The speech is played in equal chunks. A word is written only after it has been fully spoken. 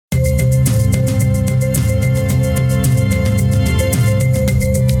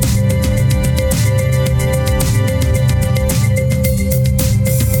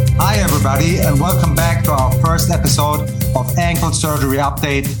first episode of Ankle Surgery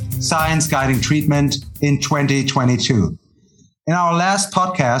Update, Science Guiding Treatment in 2022. In our last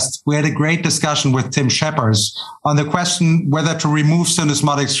podcast, we had a great discussion with Tim Scheppers on the question whether to remove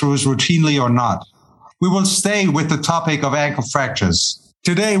syndesmotic screws routinely or not. We will stay with the topic of ankle fractures.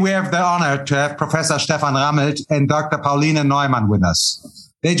 Today, we have the honor to have Professor Stefan Rammelt and Dr. Pauline Neumann with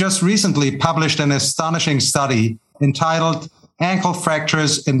us. They just recently published an astonishing study entitled Ankle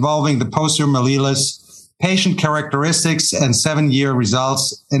Fractures Involving the Posterior Malleolus, Patient Characteristics and 7-Year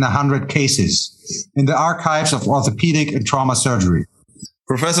Results in 100 Cases in the Archives of Orthopedic and Trauma Surgery.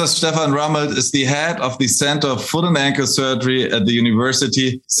 Professor Stefan Rammelt is the head of the Center of Foot and Ankle Surgery at the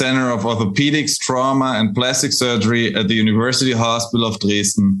University Center of Orthopedics, Trauma and Plastic Surgery at the University Hospital of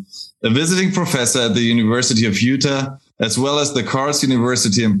Dresden, a visiting professor at the University of Utah, as well as the Karls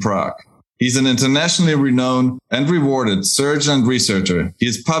University in Prague. He's an internationally renowned and rewarded surgeon and researcher. He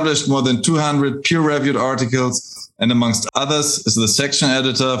has published more than 200 peer-reviewed articles and, amongst others, is the section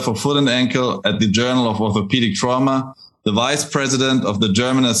editor for Foot and Ankle at the Journal of Orthopedic Trauma, the vice president of the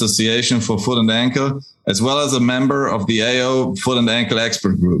German Association for Foot and Ankle, as well as a member of the AO Foot and Ankle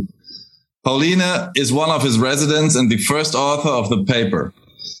Expert Group. Pauline is one of his residents and the first author of the paper.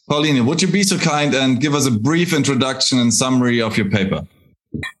 Pauline, would you be so kind and give us a brief introduction and summary of your paper?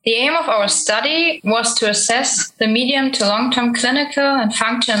 The aim of our study was to assess the medium to long-term clinical and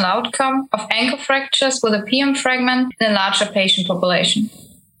functional outcome of ankle fractures with a PM fragment in a larger patient population.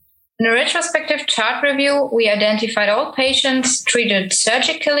 In a retrospective chart review, we identified all patients treated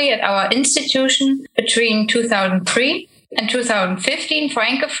surgically at our institution between 2003 and 2015 for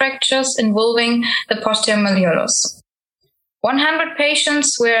ankle fractures involving the posterior malleolus. 100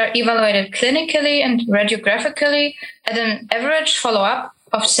 patients were evaluated clinically and radiographically at an average follow-up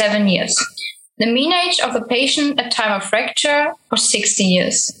of 7 years. The mean age of the patient at time of fracture was 60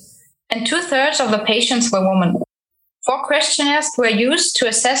 years, and 2/3 of the patients were women. 4 questionnaires were used to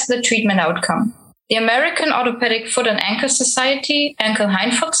assess the treatment outcome: the American Orthopedic Foot and Ankle Society Ankle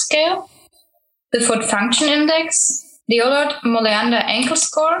Hindfoot Scale, the Foot Function Index, the Ohlert-Moleander Ankle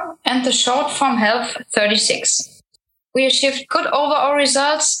Score, and the Short Form Health 36. We achieved good overall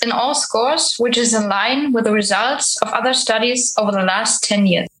results in all scores, which is in line with the results of other studies over the last 10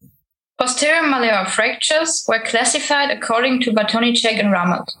 years. Posterior malleolar fractures were classified according to Bartonicek and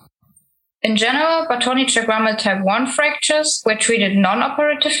Rammelt. In general, Bartonicek-Rammelt type 1 fractures were treated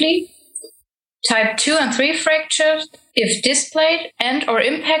non-operatively. Type 2 and 3 fractures, if displayed and or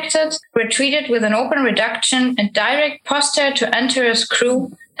impacted, were treated with an open reduction and direct posterior to anterior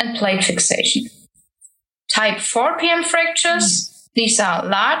screw and plate fixation. Type 4 PM fractures, these are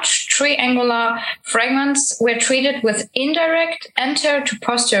large triangular fragments, were treated with indirect anterior to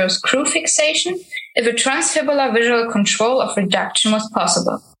posterior screw fixation if a transfibular visual control of reduction was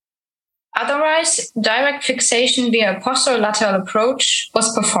possible. Otherwise, direct fixation via a posterolateral approach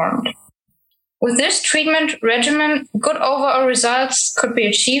was performed. With this treatment regimen, good overall results could be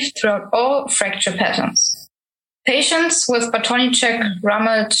achieved throughout all fracture patterns. Patients with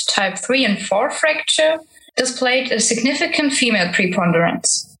Bartonicek-Rammelt type 3 and 4 fracture displayed a significant female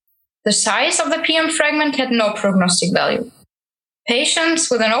preponderance. The size of the PM fragment had no prognostic value.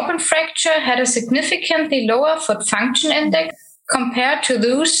 Patients with an open fracture had a significantly lower foot function index compared to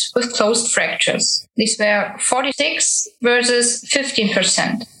those with closed fractures. These were 46 versus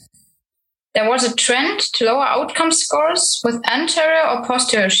 15%. There was a trend to lower outcome scores with anterior or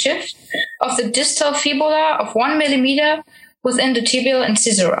posterior shift of the distal fibula of 1 millimeter within the tibial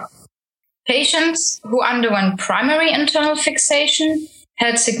incisura. Patients who underwent primary internal fixation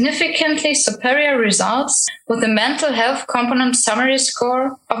had significantly superior results with a mental health component summary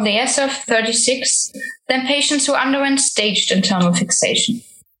score of the SF 36 than patients who underwent staged internal fixation.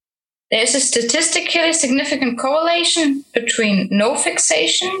 There is a statistically significant correlation between no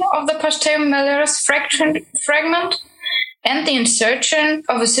fixation of the posterior malleolus fragment and the insertion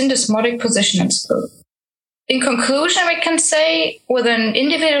of a syndesmotic positioning screw. In conclusion, we can say, with an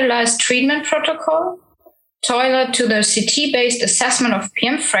individualized treatment protocol tailored to the CT-based assessment of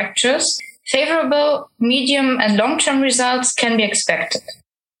PM fractures, favorable, medium, and long-term results can be expected.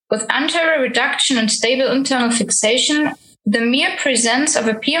 With anterior reduction and stable internal fixation, the mere presence of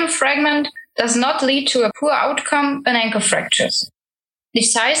a PM fragment does not lead to a poor outcome in ankle fractures. The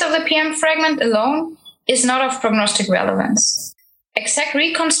size of the PM fragment alone is not of prognostic relevance. Exact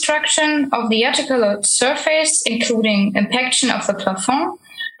reconstruction of the articular surface, including impaction of the plafond,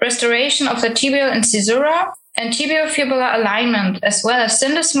 restoration of the tibial incisura, and tibiofibular alignment, as well as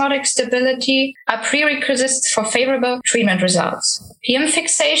syndesmotic stability, are prerequisites for favorable treatment results. PM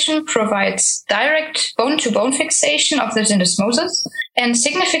fixation provides direct bone-to-bone fixation of the syndesmosis and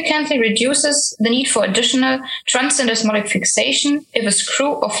significantly reduces the need for additional transsyndesmotic fixation if a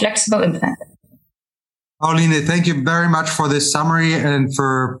screw or flexible implant. Pauline, thank you very much for this summary and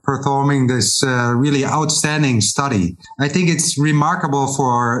for performing this really outstanding study. I think it's remarkable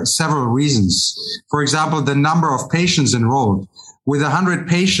for several reasons. For example, the number of patients enrolled. With 100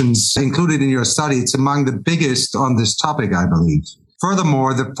 patients included in your study, it's among the biggest on this topic, I believe.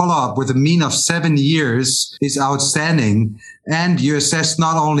 Furthermore, the follow-up with a mean of 7 years is outstanding, and you assessed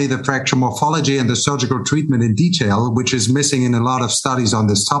not only the fracture morphology and the surgical treatment in detail, which is missing in a lot of studies on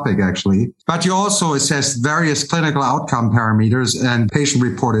this topic, actually, but you also assessed various clinical outcome parameters and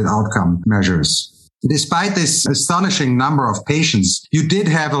patient-reported outcome measures. Despite this astonishing number of patients, you did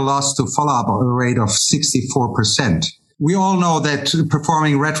have a loss to follow-up rate of 64%. We all know that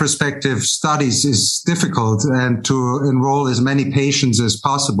performing retrospective studies is difficult, and to enroll as many patients as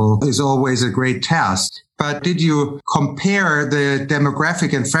possible is always a great task. But did you compare the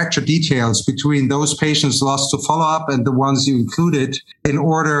demographic and fracture details between those patients lost to follow-up and the ones you included in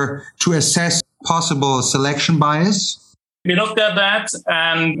order to assess possible selection bias? We looked at that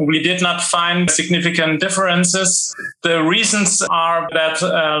and we did not find significant differences. The reasons are that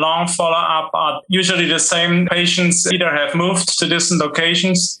long follow-up are usually the same patients either have moved to distant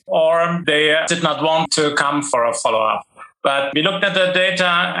locations or they did not want to come for a follow-up. But we looked at the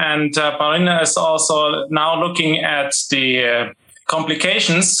data, and Paulina is also now looking at the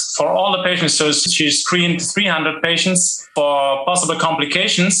complications for all the patients. So she screened 300 patients for possible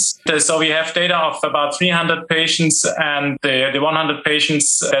complications. So we have data of about 300 patients, and the 100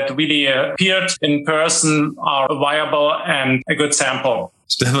 patients that really appeared in person are viable and a good sample.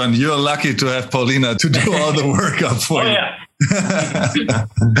 Stefan, you're lucky to have Paulina to do all the workup for you. Yeah.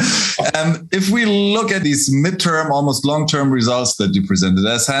 If we look at these midterm, almost long-term results that you presented,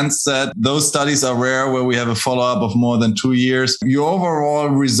 as Hans said, those studies are rare where we have a follow-up of more than 2 years. Your overall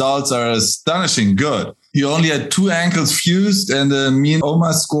results are astonishing good. You only had 2 ankles fused and a mean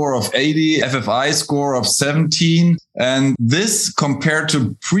OMA score of 80, FFI score of 17. And this, compared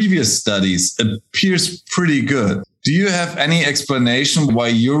to previous studies, appears pretty good. Do you have any explanation why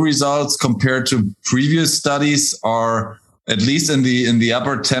your results compared to previous studies are at least in the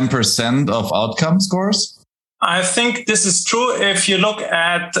upper 10% of outcome scores? I think this is true if you look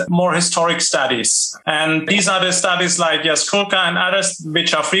at more historic studies. And these are the studies like Jaskulka and others,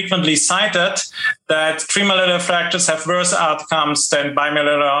 which are frequently cited, that trimalleolar fractures have worse outcomes than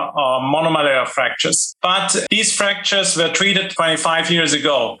bimalleolar or monomalleolar fractures. But these fractures were treated 25 years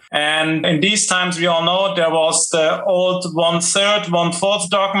ago. And in these times, we all know there was the old 1/3, 1/4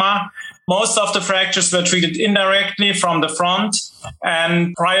 dogma. Most of the fractures were treated indirectly from the front.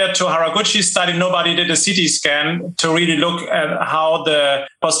 And prior to Haraguchi's study, nobody did a CT scan to really look at how the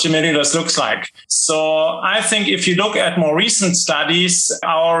posterior malleolus looks like. So I think if you look at more recent studies,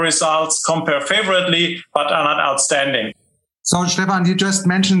 our results compare favorably, but are not outstanding. So, Stefan, you just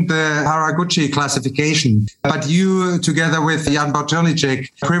mentioned the Haraguchi classification, but you, together with Jan Bauternicek,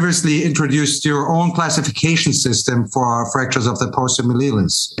 previously introduced your own classification system for fractures of the posterior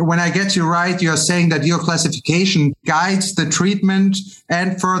malleolus. When I get you right, you're saying that your classification guides the treatment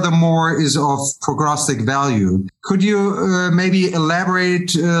and furthermore is of prognostic value. Could you maybe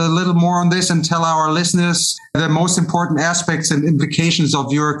elaborate a little more on this and tell our listeners the most important aspects and implications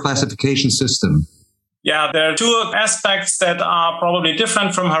of your classification system? Yeah, there are 2 aspects that are probably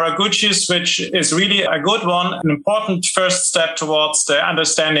different from Haraguchi's, which is really a good one, an important first step towards the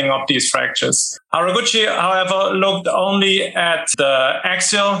understanding of these fractures. Haraguchi, however, looked only at the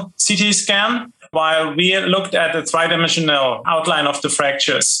axial CT scan, while we looked at the 3-dimensional outline of the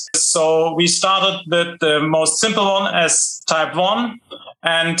fractures. So we started with the most simple one as type 1,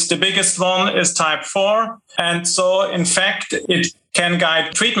 and the biggest one is type 4. And so, in fact, it can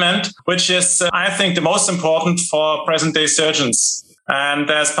guide treatment, which is, I think, the most important for present-day surgeons.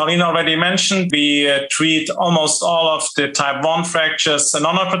 And as Pauline already mentioned, we treat almost all of the type 1 fractures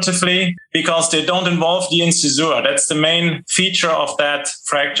non-operatively because they don't involve the incisura. That's the main feature of that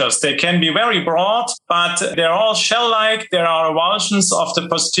fractures. They can be very broad, but they're all shell-like. There are avulsions of the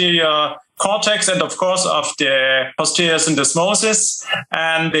posterior cortex and, of course, of the posterior syndesmosis,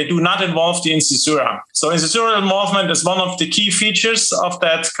 and they do not involve the incisura. So incisural involvement is one of the key features of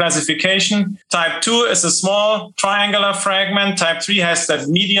that classification. Type 2 is a small triangular fragment. Type 3 has that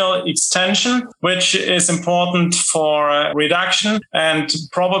medial extension, which is important for reduction and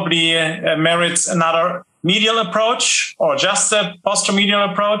probably merits another medial approach or just a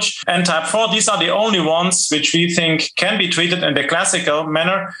posteromedial approach. And type 4, these are the only ones which we think can be treated in the classical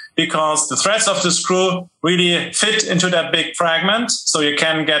manner because the threads of the screw really fit into that big fragment. So you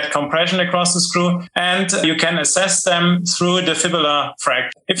can get compression across the screw and you can assess them through the fibular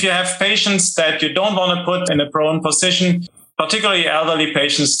fracture. If you have patients that you don't want to put in a prone position, particularly elderly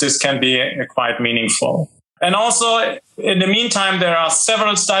patients, this can be quite meaningful. And also, in the meantime, there are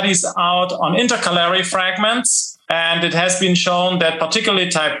several studies out on intercalary fragments, and it has been shown that particularly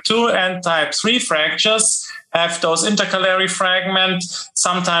type 2 and type 3 fractures have those intercalary fragments,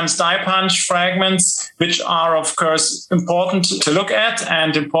 sometimes die punch fragments, which are, of course, important to look at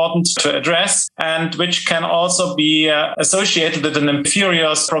and important to address, and which can also be associated with an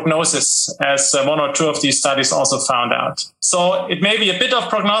inferior prognosis, as one or two of these studies also found out. So it may be a bit of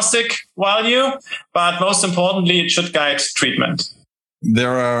prognostic value, but most importantly, it should guide treatment.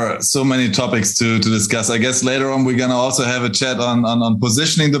 There are so many topics to discuss. I guess later on, we're going to also have a chat on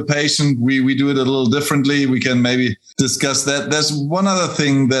positioning the patient. We do it a little differently. We can maybe discuss that. There's one other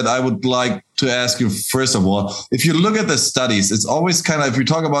thing that I would like to ask you, first of all. If you look at the studies, it's always kind of, if we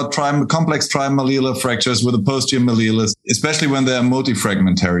talk about complex trimalleolar fractures with a posterior malleolus, especially when they're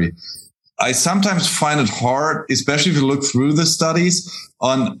multifragmentary, I sometimes find it hard, especially if you look through the studies,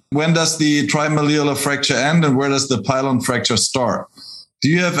 on when does the trimalleolar fracture end and where does the pilon fracture start? Do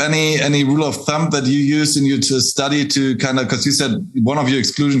you have any rule of thumb that you use in your study to kind of, because you said one of your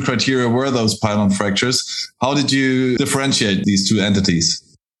exclusion criteria were those pilon fractures. How did you differentiate these two entities?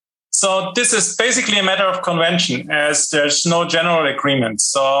 So this is basically a matter of convention, as there's no general agreement.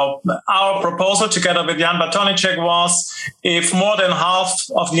 So our proposal together with Jan Bartonicek was if more than half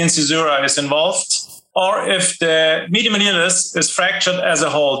of the incisura is involved, or if the median malleolus is fractured as a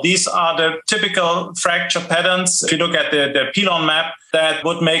whole. These are the typical fracture patterns, if you look at the pilon map, that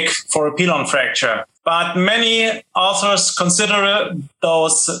would make for a pilon fracture. But many authors consider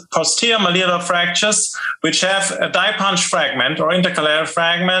those posterior malleolar fractures, which have a die punch fragment or intercalary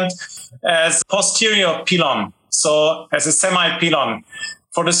fragment, as posterior pilon, so as a semi-pilon.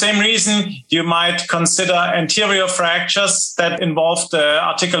 For the same reason, you might consider anterior fractures that involve the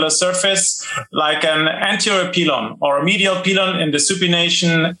articular surface, like an anterior pilon or a medial pilon in the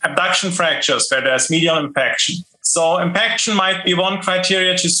supination abduction fractures, where there's medial impaction. So impaction might be one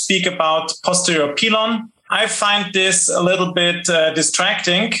criteria to speak about posterior pilon. I find this a little bit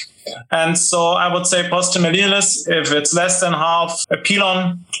distracting. And so I would say posterior malleolus if it's less than half, a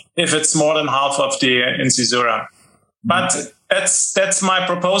pilon if it's more than half of the incisura. But that's my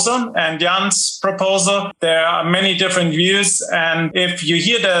proposal and Jan's proposal. There are many different views. And if you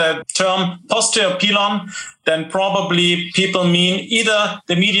hear the term posterior pilon, then probably people mean either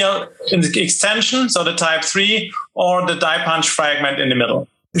the medial extension, so the type 3, or the die punch fragment in the middle.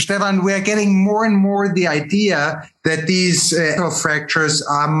 Stefan, we are getting more and more the idea that these ankle fractures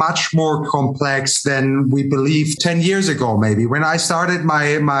are much more complex than we believed 10 years ago, maybe. When I started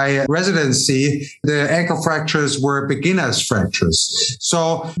my residency, the ankle fractures were beginner's fractures.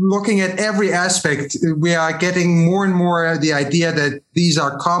 So looking at every aspect, we are getting more and more the idea that these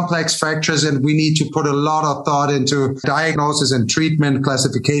are complex fractures and we need to put a lot of thought into diagnosis and treatment,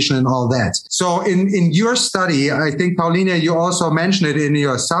 classification and all that. So in your study, I think, Paulina, you also mentioned it in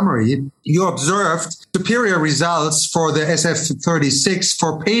your summary, you observed superior results for the SF-36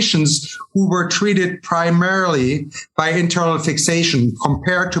 for patients who were treated primarily by internal fixation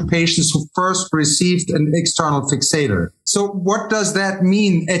compared to patients who first received an external fixator. So what does that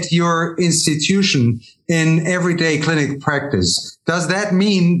mean at your institution in everyday clinic practice? Does that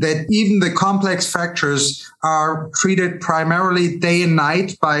mean that even the complex fractures are treated primarily day and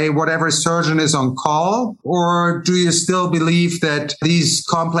night by whatever surgeon is on call? Or do you still believe that these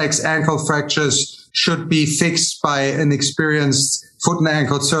complex ankle fractures should be fixed by an experienced foot and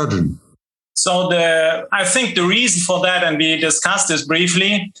ankle surgeon? So I think the reason for that, and we discussed this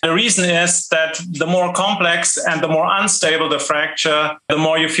briefly, the reason is that the more complex and the more unstable the fracture, the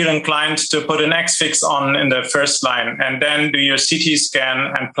more you feel inclined to put an X-fix on in the first line and then do your CT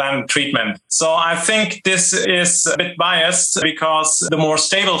scan and plan treatment. So I think this is a bit biased because the more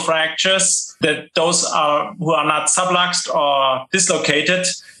stable fractures, that those who are not subluxed or dislocated,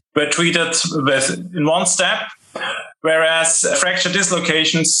 were treated in one step. Whereas fracture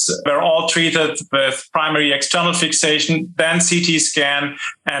dislocations were all treated with primary external fixation, then CT scan,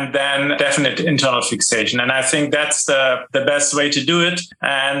 and then definite internal fixation. And I think that's the best way to do it.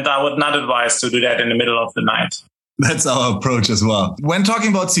 And I would not advise to do that in the middle of the night. That's our approach as well. When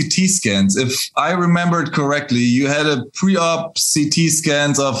talking about CT scans, if I remembered correctly, you had a pre-op CT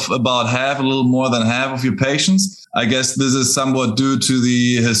scans of about half, a little more than half of your patients. I guess this is somewhat due to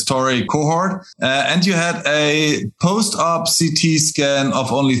the historic cohort. And you had a post-op CT scan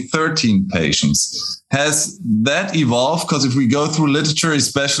of only 13 patients. Has that evolved? Because if we go through literature,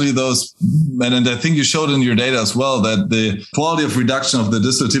 especially those, and I think you showed in your data as well, that the quality of reduction of the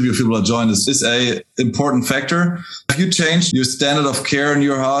distal tibiofibular joint is a important factor. Have you changed your standard of care in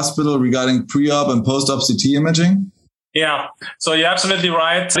your hospital regarding pre-op and post-op CT imaging? Yeah, so you're absolutely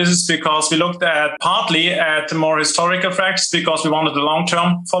right. This is because we looked at partly at more historical fractures because we wanted a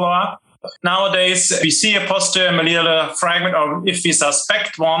long-term follow-up. Nowadays, we see a posterior malleolar fragment, or if we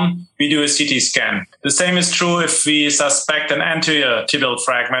suspect one, we do a CT scan. The same is true if we suspect an anterior tibial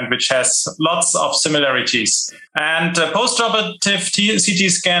fragment, which has lots of similarities. And postoperative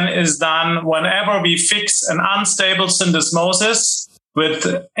CT scan is done whenever we fix an unstable syndesmosis with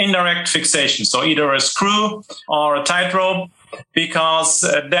indirect fixation, so either a screw or a tightrope, because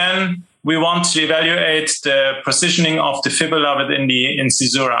then we want to evaluate the positioning of the fibula within the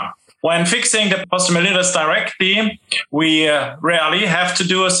incisura. When fixing the posterior malleolus directly, we rarely have to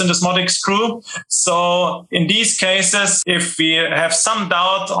do a syndesmotic screw. So in these cases, if we have some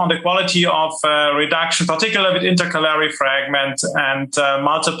doubt on the quality of reduction, particularly with intercalary fragment and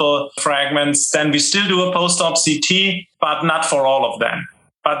multiple fragments, then we still do a post-op CT, but not for all of them.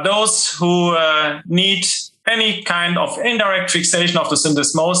 But those who need any kind of indirect fixation of the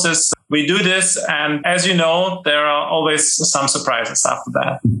syndesmosis, we do this. And as you know, there are always some surprises after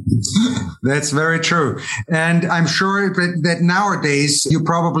that. That's very true. And I'm sure that nowadays you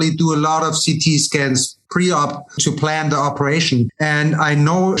probably do a lot of CT scans pre-op to plan the operation. And I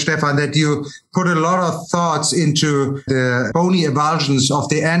know, Stefan, that you put a lot of thoughts into the bony avulsions of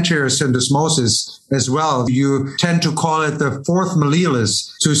the anterior syndesmosis as well. You tend to call it the fourth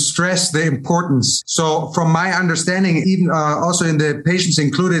malleolus to stress the importance. So from my understanding, even also in the patients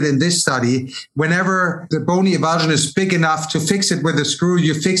included in this study, whenever the bony avulsion is big enough to fix it with a screw,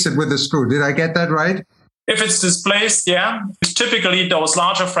 you fix it with a screw. Did I get that right? If it's displaced, yeah. Typically, those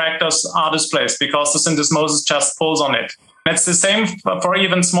larger fractures are displaced because the syndesmosis just pulls on it. It's the same for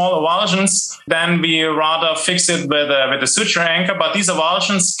even small avulsions. Then we rather fix it with a suture anchor. But these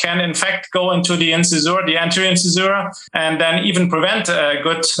avulsions can, in fact, go into the incisura, the anterior incisura, and then even prevent a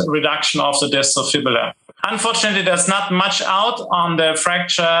good reduction of the distal fibula. Unfortunately, there's not much out on the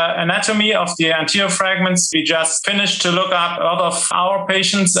fracture anatomy of the anterior fragments. We just finished to look up a lot of our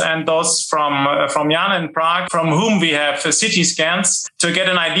patients and those from Jan in Prague, from whom we have CT scans to get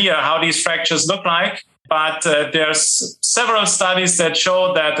an idea how these fractures look like. But there's several studies that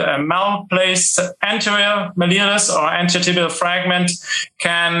show that a malplaced anterior malleolus or anteriotibial fragment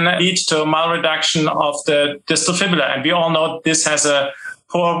can lead to malreduction of the distal fibula. And we all know this has a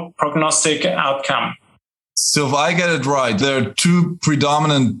poor prognostic outcome. So if I get it right, there are two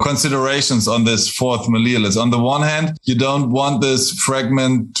predominant considerations on this fourth malleolus. On the one hand, you don't want this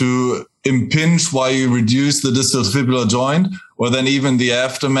fragment to impinge while you reduce the distal fibular joint, or then even the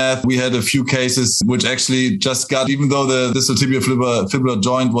aftermath. We had a few cases which actually just got, even though the distal tibiofibular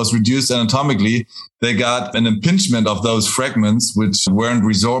joint was reduced anatomically, they got an impingement of those fragments which weren't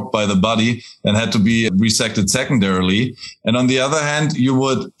resorbed by the body and had to be resected secondarily. And on the other hand, you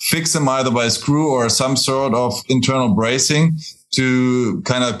would fix them either by a screw or some sort of internal bracing to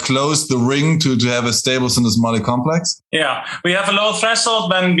kind of close the ring to have a stable syndesmotic complex? Yeah, we have a low threshold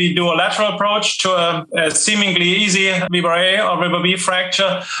when we do a lateral approach to a seemingly easy Weber A or Weber B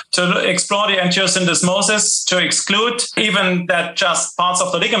fracture to explore the anterior syndesmosis, to exclude even that just parts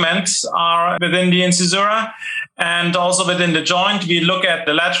of the ligament are within the incisura. And also within the joint, we look at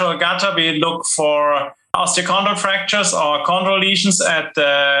the lateral gutter, we look for osteochondral fractures or chondral lesions at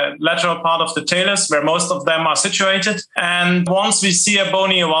the lateral part of the talus, where most of them are situated. And once we see a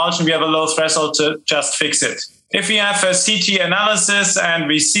bony avulsion, we have a low threshold to just fix it. If we have a CT analysis and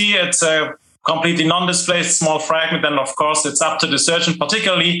we see it's a completely non-displaced small fragment, then of course it's up to the surgeon,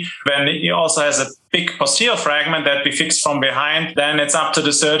 particularly when he also has a big posterior fragment that we fix from behind, then it's up to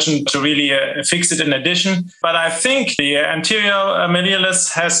the surgeon to really fix it in addition. But I think the anterior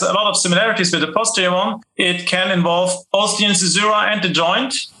malleolus has a lot of similarities with the posterior one. It can involve both the incisura and the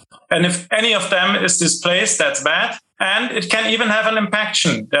joint. And if any of them is displaced, that's bad. And it can even have an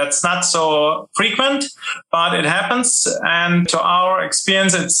impaction. That's not so frequent, but it happens. And to our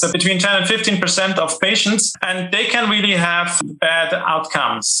experience, it's between 10 and 15% of patients, and they can really have bad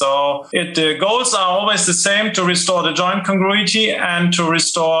outcomes. So the goals are always the same: to restore the joint congruity and to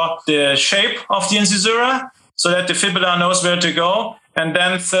restore the shape of the incisura so that the fibula knows where to go. And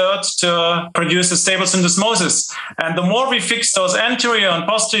then third, to produce a stable syndesmosis. And the more we fix those anterior and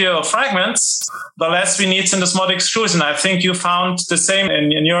posterior fragments, the less we need syndesmotic screws. And I think you found the same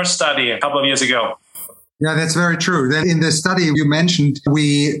in your study a couple of years ago. Yeah, that's very true. Then in the study you mentioned,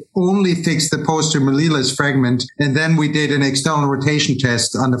 we only fixed the posterior malleolus fragment, and then we did an external rotation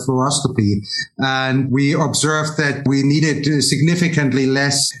test under fluoroscopy. And we observed that we needed significantly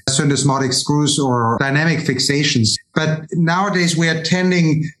less syndesmotic screws or dynamic fixations. But nowadays we are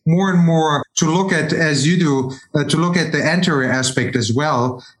tending more and more to look at, as you do, to look at the anterior aspect as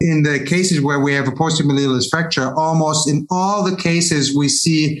well. In the cases where we have a posterior malleolus fracture, almost in all the cases we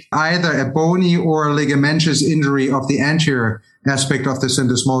see either a bony or a ligamentous injury of the anterior aspect of the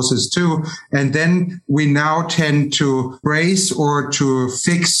syndesmosis too. And then we now tend to brace or to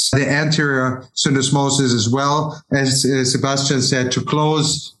fix the anterior syndesmosis as well, as Sebastian said, to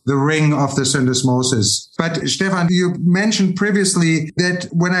close the ring of the syndesmosis. But Stefan, you mentioned previously that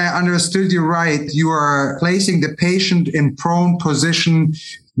when I understood you right, you are placing the patient in prone position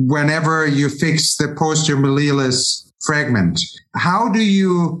whenever you fix the posterior malleolus fragment. How do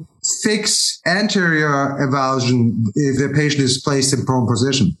you fix anterior avulsion if the patient is placed in prone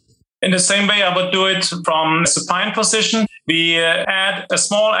position? In the same way, I would do it from supine position. We add a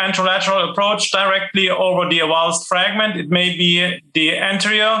small anterolateral approach directly over the avulsed fragment. It may be the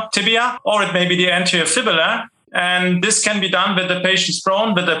anterior tibia or it may be the anterior fibula. And this can be done with the patient's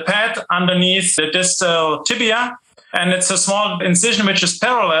prone with a pad underneath the distal tibia. And it's a small incision which is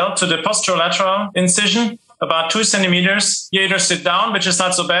parallel to the posterolateral incision, about 2 centimeters. You either sit down, which is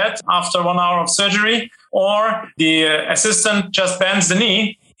not so bad after 1 hour of surgery, or the assistant just bends the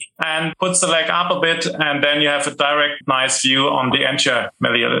knee and puts the leg up a bit, and then you have a direct, nice view on the anterior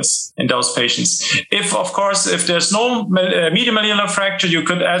malleolus in those patients. If there's no medial malleolar fracture, you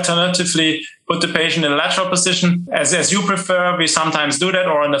could alternatively put the patient in a lateral position, as you prefer. We sometimes do that,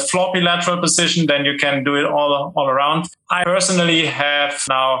 or in a floppy lateral position, then you can do it all around. I personally have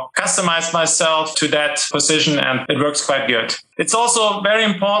now customized myself to that position, and it works quite good. It's also very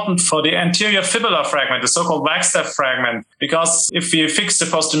important for the anterior fibular fragment, the so-called Wagstaff fragment, because if we fix the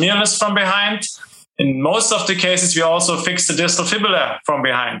posterior malleolus from behind, in most of the cases, we also fix the distal fibula from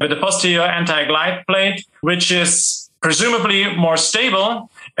behind with the posterior anti-glide plate, which is presumably more stable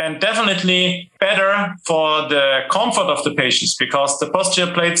and definitely better for the comfort of the patients, because the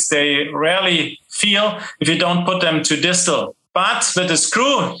posterior plates, they rarely feel if you don't put them to distal. But with the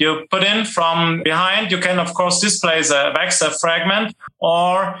screw you put in from behind, you can, of course, displace a Wagstaff fragment,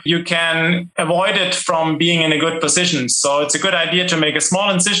 or you can avoid it from being in a good position. So it's a good idea to make a small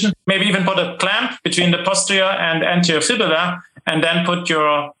incision, maybe even put a clamp between the posterior and anterior fibula, and then put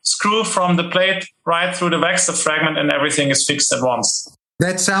your screw from the plate right through the Wagstaff fragment, and everything is fixed at once.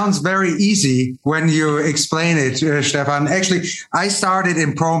 That sounds very easy when you explain it, Stefan. Actually, I started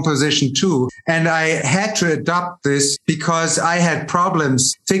in prone position too, and I had to adopt this because I had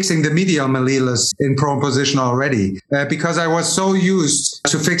problems fixing the medial malleolus in prone position already. Because I was so used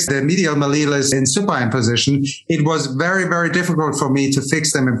to fix the medial malleolus in supine position, it was very, very difficult for me to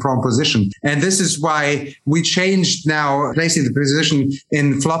fix them in prone position. And this is why we changed now, placing the position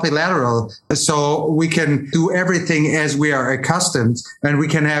in floppy lateral, so we can do everything as we are accustomed. And we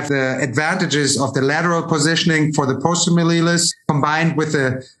can have the advantages of the lateral positioning for the posterior malleolus combined with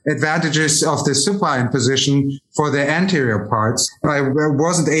the advantages of the supine position for the anterior parts. I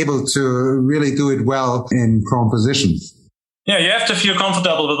wasn't able to really do it well in prone position. Yeah, you have to feel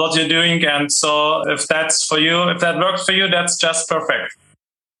comfortable with what you're doing. And so if that's for you, if that works for you, that's just perfect.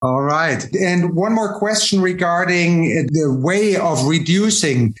 All right. And one more question regarding the way of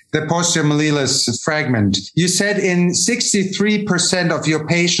reducing the posterior malleolus fragment. You said in 63% of your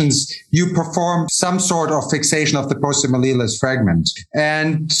patients, you performed some sort of fixation of the posterior malleolus fragment.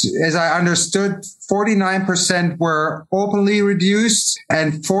 And as I understood, 49% were openly reduced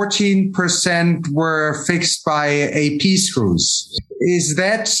and 14% were fixed by AP screws. Is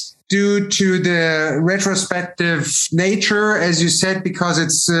that due to the retrospective nature, as you said, because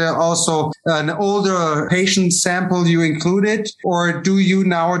it's also an older patient sample you included? Or do you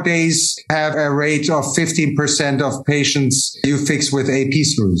nowadays have a rate of 15% of patients you fix with AP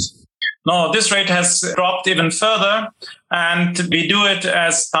screws? No, this rate has dropped even further. And we do it,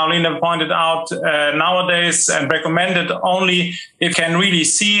 as Paulina pointed out, nowadays, and recommended only if you can really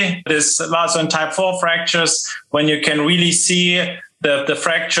see this Larson and type 4 fractures, when you can really see the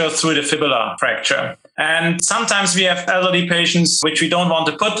fracture through the fibular fracture. And sometimes we have elderly patients which we don't want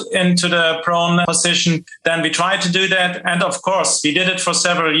to put into the prone position. Then we try to do that. And of course, we did it for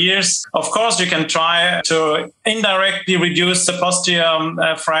several years. Of course, you can try to indirectly reduce the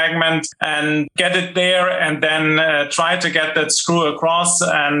posterior fragment and get it there, and then try to get that screw across.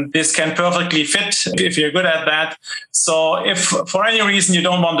 And this can perfectly fit if you're good at that. So if for any reason you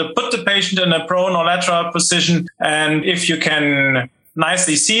don't want to put the patient in a prone or lateral position, and if you can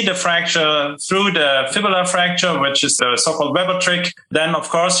nicely see the fracture through the fibular fracture, which is the so-called Weber trick, then of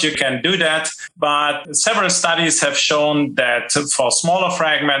course you can do that. But several studies have shown that for smaller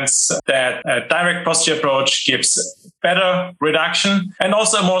fragments, that a direct posterior approach gives better reduction and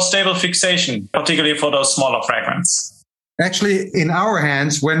also a more stable fixation, particularly for those smaller fragments. Actually, in our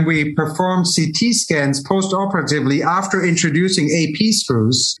hands, when we perform CT scans post-operatively after introducing AP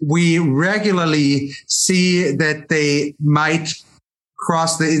screws, we regularly see that they might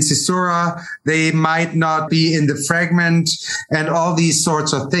cross the incisura, they might not be in the fragment, and all these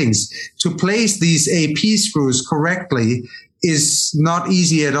sorts of things. To place these AP screws correctly is not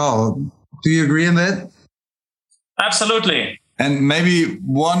easy at all. Do you agree on that? Absolutely. And maybe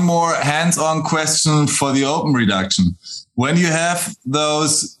one more hands-on question for the open reduction. When you have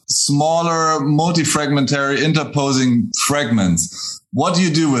those smaller multifragmentary interposing fragments, what do you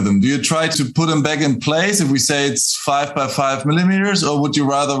do with them? Do you try to put them back in place if we say it's 5 by 5 millimeters, or would you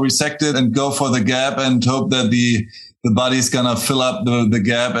rather resect it and go for the gap and hope that the body's going to fill up the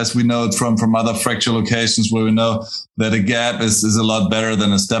gap, as we know it from other fracture locations where we know that a gap is a lot better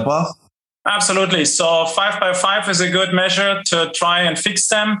than a step off? Absolutely. So 5 by 5 is a good measure to try and fix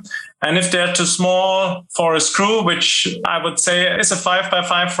them. And if they're too small for a screw, which I would say is a 5 by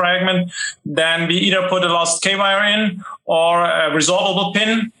 5 fragment, then we either put a lost K-wire in or a resorbable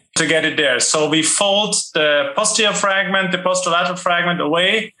pin to get it there. So we fold the posterior fragment, the posterolateral fragment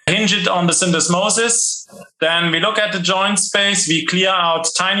away, hinge it on the syndesmosis. Then we look at the joint space, we clear out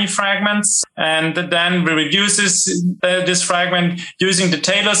tiny fragments, and then we reduce this fragment using the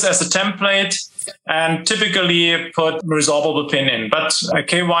talus as a template, and typically put resorbable pin in. But a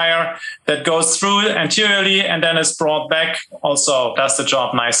K-wire that goes through anteriorly and then is brought back also does the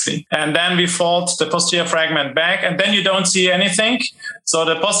job nicely. And then we fold the posterior fragment back, and then you don't see anything. So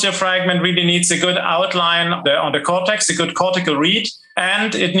the posterior fragment really needs a good outline on the cortex, a good cortical read,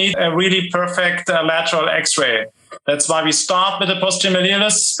 and it needs a really perfect lateral X-ray. That's why we start with the posterior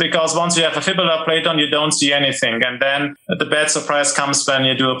malleolus, because once you have a fibular plate on, you don't see anything. And then the bad surprise comes when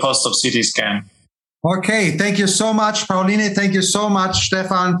you do a post-op CT scan. Okay, thank you so much, Pauline. Thank you so much,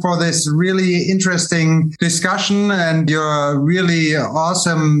 Stefan, for this really interesting discussion and your really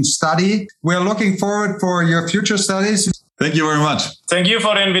awesome study. We're looking forward for your future studies. Thank you very much. Thank you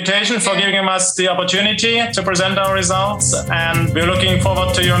for the invitation, for giving us the opportunity to present our results, and we're looking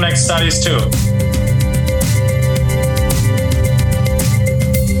forward to your next studies too.